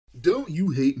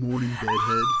you hate morning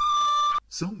bedhead?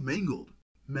 So mangled,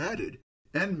 matted,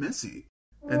 and messy.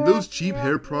 And those cheap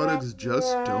hair products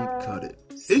just don't cut it.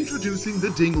 Introducing the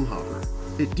Dinglehopper.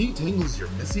 It detangles your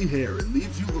messy hair and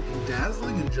leaves you looking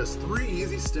dazzling in just 3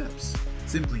 easy steps.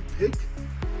 Simply pick,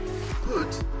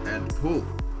 put, and pull.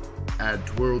 Add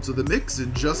twirl to the mix,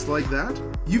 and just like that,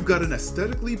 you've got an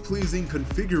aesthetically pleasing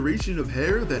configuration of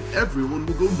hair that everyone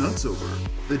will go nuts over.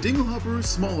 The Dinglehopper is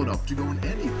small enough to go in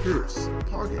any purse,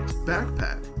 pocket,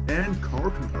 backpack, and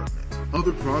car compartment.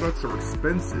 Other products are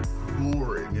expensive,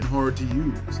 boring, and hard to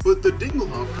use, but the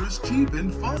Dinglehopper is cheap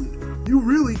and fun. You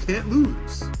really can't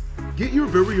lose. Get your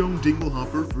very own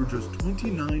Dinglehopper for just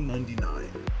 $29.99.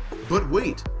 But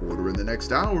wait, order in the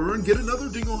next hour and get another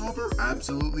Dinglehopper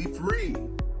absolutely free.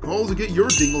 Call to get your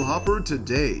Dinglehopper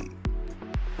today.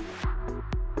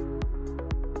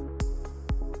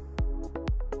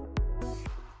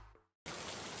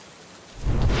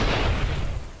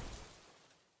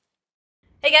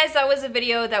 Hey guys, that was a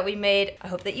video that we made. I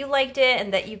hope that you liked it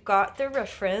and that you got the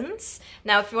reference.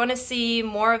 Now, if you want to see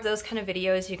more of those kind of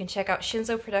videos, you can check out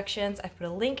Shinzou Productions. I've put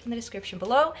a link in the description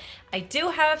below. I do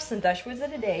have some Dutch words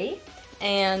of the day,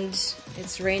 and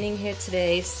it's raining here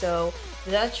today, so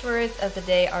the Dutch words of the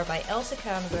day are by Elsa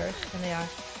Kranenberg, and they are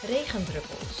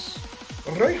regendruppels.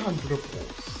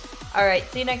 Regendruppels.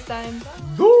 Alright, see you next time.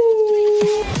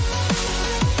 Bye.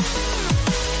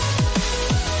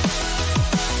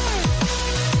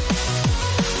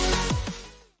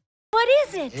 What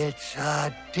is it? It's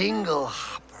a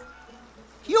Dinglehopper.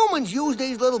 Humans use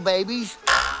these little babies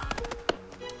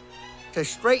to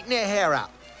straighten their hair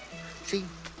out. See,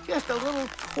 just a little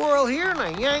twirl here and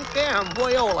a yank there, and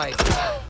boy, oh, like...